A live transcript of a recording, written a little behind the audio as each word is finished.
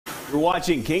You're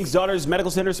watching King's Daughters Medical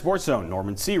Center Sports Zone.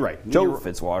 Norman Seawright. Joe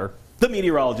Fitzwater. The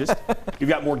meteorologist. You've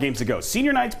got more games to go.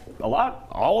 Senior nights a lot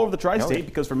all over the tri-state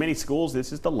because for many schools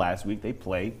this is the last week they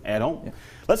play at home. Yeah.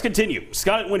 Let's continue.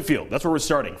 Scott at Winfield. That's where we're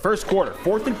starting. First quarter,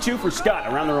 4th and 2 for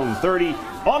Scott around their own 30.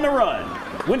 On the run.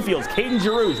 Winfield's Caden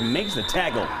Giroux makes the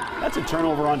tackle. That's a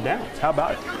turnover on downs. How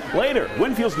about it? Later,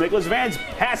 Winfield's Nicholas Vance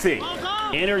passing.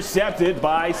 Intercepted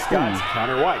by Scott's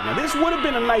Connor White. Now this would have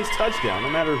been a nice touchdown no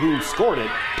matter who scored it,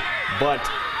 but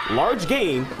large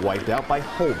gain wiped out by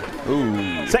Holbrook.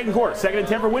 Ooh. Second quarter, 2nd and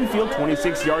 10 for Winfield,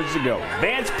 26 yards to go.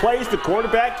 Vance plays the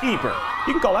quarterback keeper.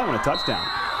 You can call that one a touchdown.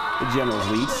 The Generals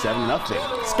lead 7-0.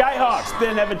 Skyhawks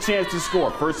then have a chance to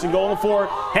score. 1st and goal on the 4.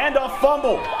 Handoff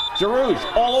fumble. Giroux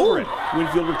all over it.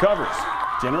 Winfield recovers.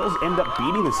 Generals end up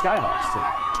beating the Skyhawks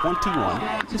tonight,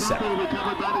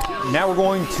 21-7. Now we're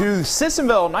going to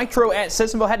Sissonville. Nitro at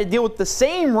Sissonville had to deal with the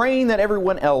same rain that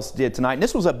everyone else did tonight. And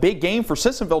this was a big game for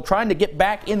Sissonville, trying to get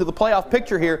back into the playoff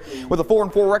picture here with a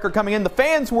 4-4 record coming in. The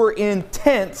fans were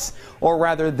intense, or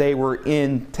rather they were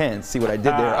intense. See what I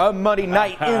did there? A muddy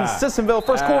night in Sissonville.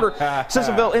 First quarter,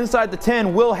 Sissonville inside the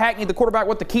 10. Will Hackney, the quarterback,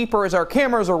 with the keeper as our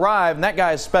cameras arrive. And that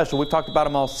guy is special. We've talked about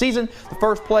him all season. The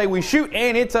first play we shoot,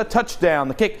 and it's a touchdown.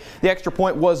 The kick, the extra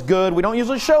point was good. We don't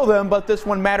usually show them, but this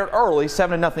one mattered early.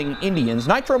 7-0 Indians.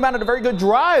 Nitro mounted a very good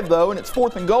drive, though, and it's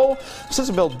 4th and goal.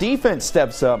 Sissonville defense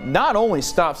steps up. Not only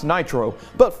stops Nitro,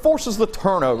 but forces the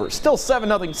turnover. Still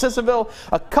 7-0 Sissonville.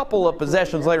 A couple of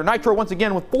possessions later, Nitro once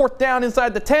again with 4th down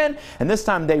inside the 10, and this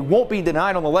time they won't be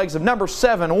denied on the legs of number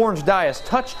 7, Orange Dias.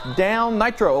 Touchdown,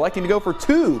 Nitro electing to go for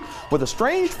 2 with a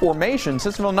strange formation.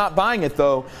 Sissonville not buying it,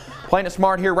 though. Playing it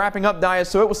smart here, wrapping up Dias.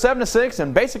 So it was 7-6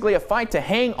 and basically a fight to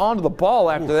hang on to the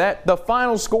ball after that. The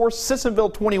final score, Sissonville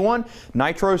 21,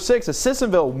 Nitro 6. As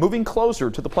Sissonville moving closer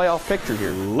to the playoff picture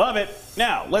here. Love it.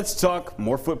 Now let's talk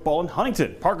more football in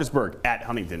Huntington. Parkersburg at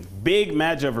Huntington. Big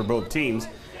matchup for both teams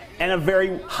and a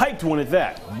very hyped one at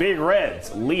that. Big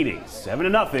Reds leading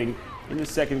 7-0 in the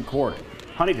second quarter.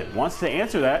 Huntington wants to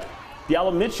answer that.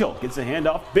 Diallo Mitchell gets a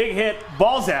handoff. Big hit.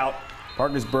 Ball's out.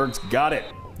 Parkersburg's got it.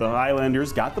 The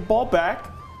Highlanders got the ball back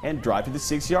and drive to the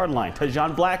 6-yard line.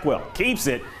 Tajon Blackwell keeps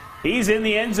it. He's in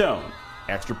the end zone.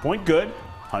 Extra point good.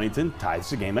 Huntington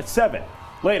ties the game at 7.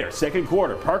 Later, second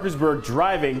quarter, Parkersburg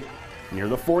driving near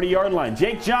the 40-yard line.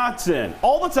 Jake Johnson,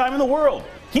 all the time in the world.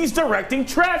 He's directing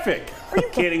traffic. Are you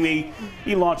kidding me?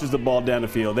 He launches the ball down the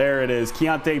field. There it is.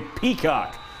 Keontae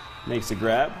Peacock makes the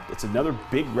grab. It's another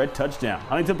big red touchdown.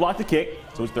 Huntington blocked the kick,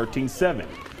 so it's 13-7.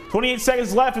 28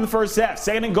 seconds left in the first half.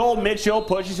 2nd and goal. Mitchell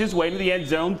pushes his way to the end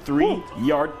zone.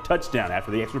 3-yard touchdown.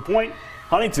 After the extra point,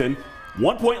 Huntington,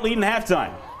 1-point lead in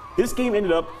halftime. This game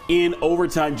ended up in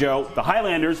overtime, Joe. The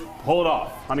Highlanders pull it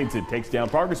off. Huntington takes down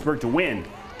Parkersburg to win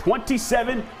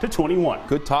 27-21.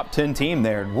 Good top 10 team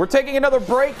there. We're taking another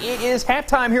break. It is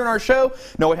halftime here in our show.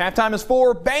 Know what halftime is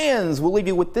for? Bands. We'll leave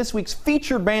you with this week's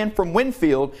featured band from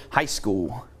Winfield High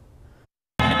School.